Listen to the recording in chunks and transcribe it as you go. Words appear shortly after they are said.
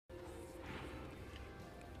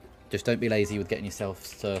Just don't be lazy with getting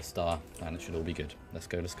yourself to star, and it should all be good. Let's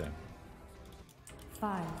go, let's go.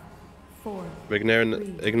 5, 4. We're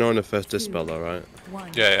ignoring the first dispel though, right?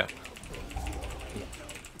 1. Yeah.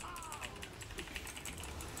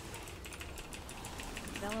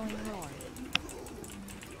 Bellowing roar.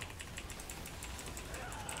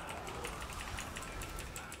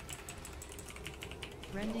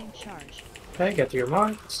 Rending charge. Okay, get to your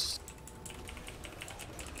marks.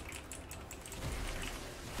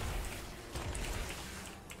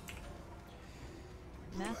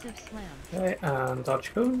 Massive slam. Okay, and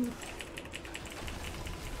dodge boom.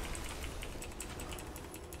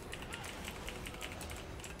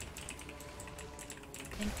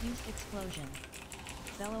 Infused explosion.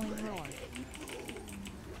 Bellowing roar.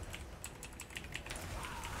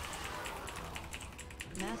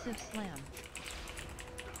 Massive slam.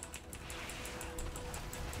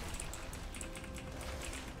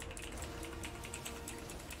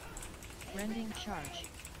 Rending charge.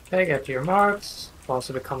 Okay, get to your marks. Boss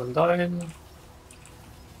will be coming down.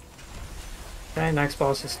 Okay, next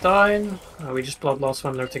boss is down. We just blood loss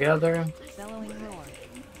when they're together. Bellowing roar.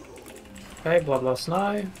 Okay, blood loss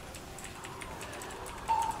now.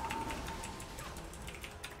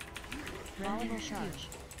 Rending charge.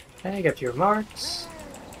 Okay, get to your marks.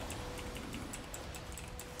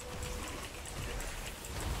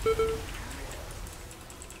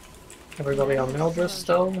 Everybody on Mildred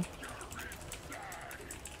still.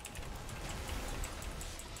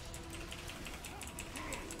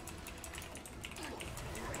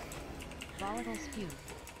 Volatile spew.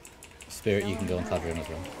 Spirit, you can go on Tavern as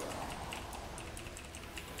well.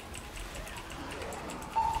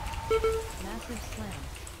 Massive slam.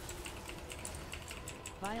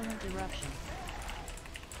 Violent eruption.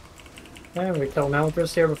 And we kill Mildred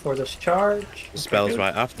here before this charge. Spells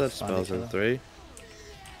right after, spells in 3.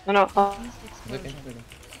 No, Infused explosion.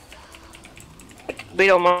 we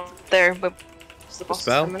don't want there. But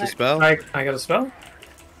Dispel. I got a spell.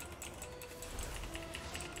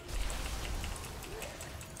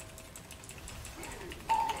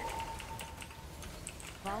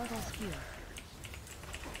 Volatile spew.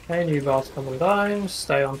 Okay, new boss coming down.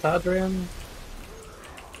 Stay on Tadrian.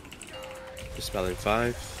 Dispel in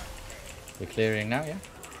 5. We're clearing now, yeah?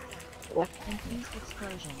 Infused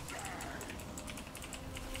explosion.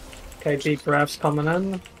 Okay, deep breaths coming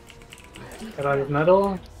in. Get out of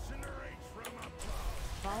middle.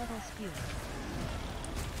 Volatile spew.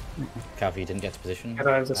 Cav, didn't get to position. Get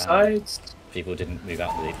out of the sides. People didn't move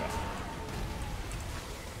out the lead.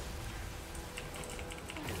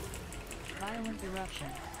 Violent eruption.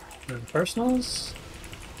 And personals.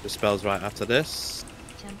 Dispel's right after this.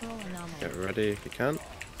 Temporal anomaly. Get ready if you can.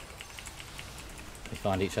 We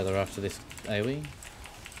find each other after this AoE.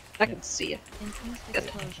 I can see it. Infused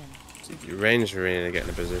explosion. Your range arena to get in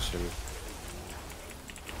a position.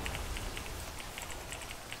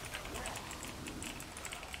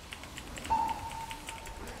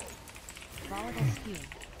 Volatile spew.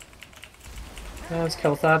 Yeah, let's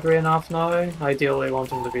kill Tadrian off now. Ideally,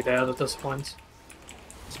 want him to be dead at this point.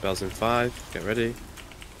 Spells in 5. Get ready.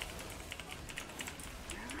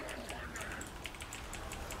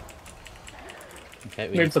 Okay,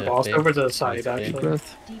 we Move need the to boss clear. over to the We side, need to clear. actually.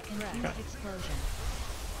 Deep infused explosion.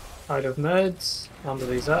 Out of mids, onto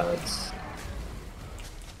these ads.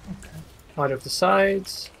 Out of the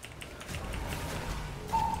sides.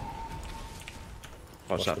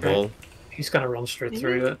 Watch that ball. He's gonna run straight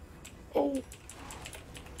through it.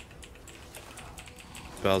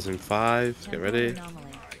 Spells in 5. Get Temporal ready.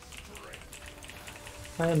 anomaly.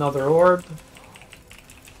 Another orb.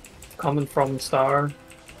 Coming from Star.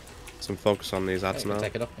 Some focus on these ads Okay, now.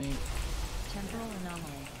 take it off me. Temporal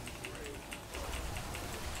anomaly.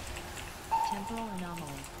 Temporal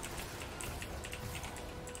anomaly.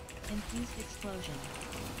 Infused explosion.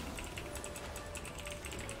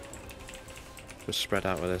 Just spread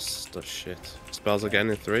out with this stuff shit. Spells again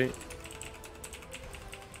in 3.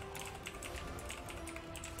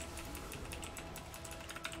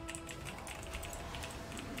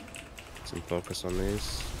 Some focus on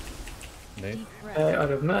these. Move. Deep breath.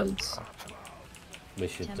 Out of mids. We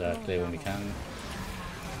should clear when we can.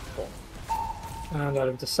 And out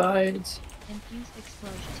of the sides. Infused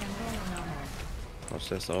explosion. Temporal anomaly. Watch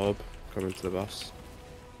this orb coming to the boss.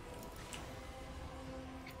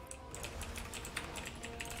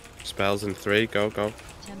 Spells in 3. Go, go.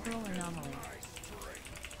 Temporal anomaly.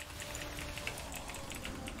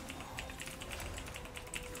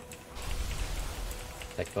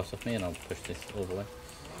 Take boss off me and I'll push this all the way.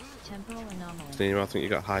 Temporal anomaly. Steve, I think you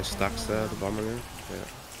got high stacks there, the bomb on you. Yeah.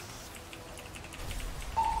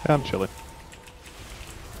 Yeah, I'm chilling.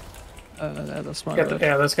 That's my Get the, road.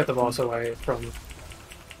 yeah, let's get the boss away from.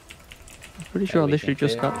 I'm pretty sure I we literally can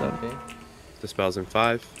just clear, got them. clear. Dispels in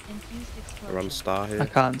 5. Infused We're on explosion. star I here.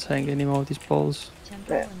 can't tank anymore with these balls.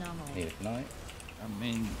 Temporal anomaly. Need ignite. I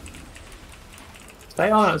mean, Stay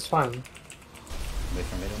on it, it's fine. Wait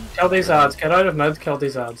for middle. Kill these ads, get out of mid, kill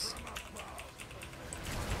these ads.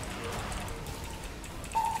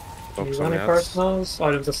 Focus Use on any the ads. personals,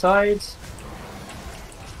 out of the sides.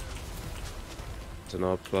 There's an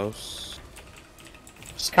orb close.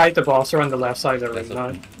 Just kite the boss around the left side of the There's ring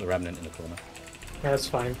now. the remnant in the corner. Yeah, it's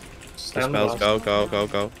fine. Stay on the Dispels,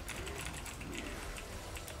 boss. go.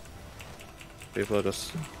 People are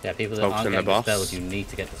just... Yeah, people that Focus aren't on the getting boss. dispelled, you need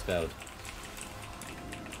to get dispelled.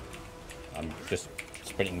 I'm just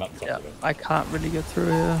sprinting up top Yeah, of it. I can't really get through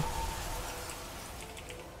here.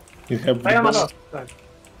 You have Stay on the the boss. Fine.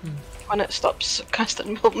 When it stops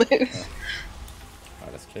casting will move. Alright,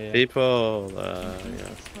 that's clear. People, Infused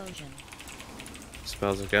yeah. explosion.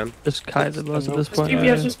 Spells again. Just kite the boss at this Just point. keep, right?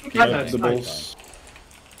 yeah, just keep kiting Yeah, it, it's the fine. balls.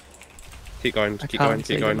 Keep going, I keep can't going, take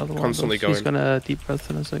keep going. another one. Constantly But he's going. gonna deep breath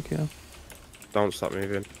in a sec, yeah. Don't stop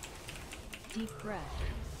moving. Deep breath.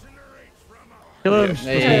 Kill him! Yeah.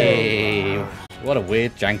 Hey! What a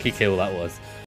weird janky kill that was.